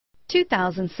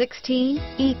2016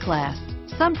 E-Class.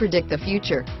 Some predict the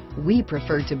future. We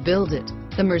prefer to build it.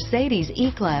 The Mercedes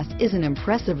E-Class is an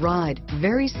impressive ride,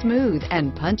 very smooth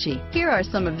and punchy. Here are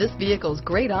some of this vehicle's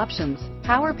great options: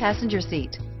 power passenger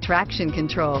seat, traction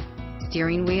control,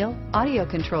 steering wheel audio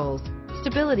controls,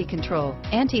 stability control,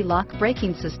 anti-lock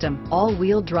braking system,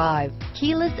 all-wheel drive,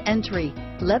 keyless entry,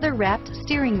 leather-wrapped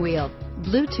steering wheel,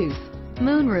 Bluetooth,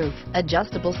 moonroof,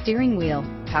 adjustable steering wheel,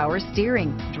 power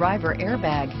steering, driver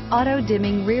airbag,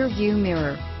 auto-dimming rear view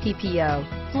mirror,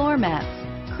 PPO, floor mats,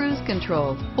 cruise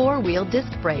control, four-wheel disc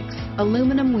brakes,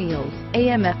 aluminum wheels,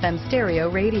 AM/FM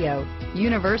stereo radio,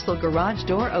 universal garage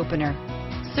door opener.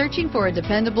 Searching for a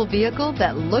dependable vehicle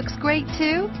that looks great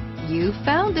too? You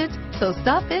found it, so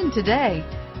stop in today.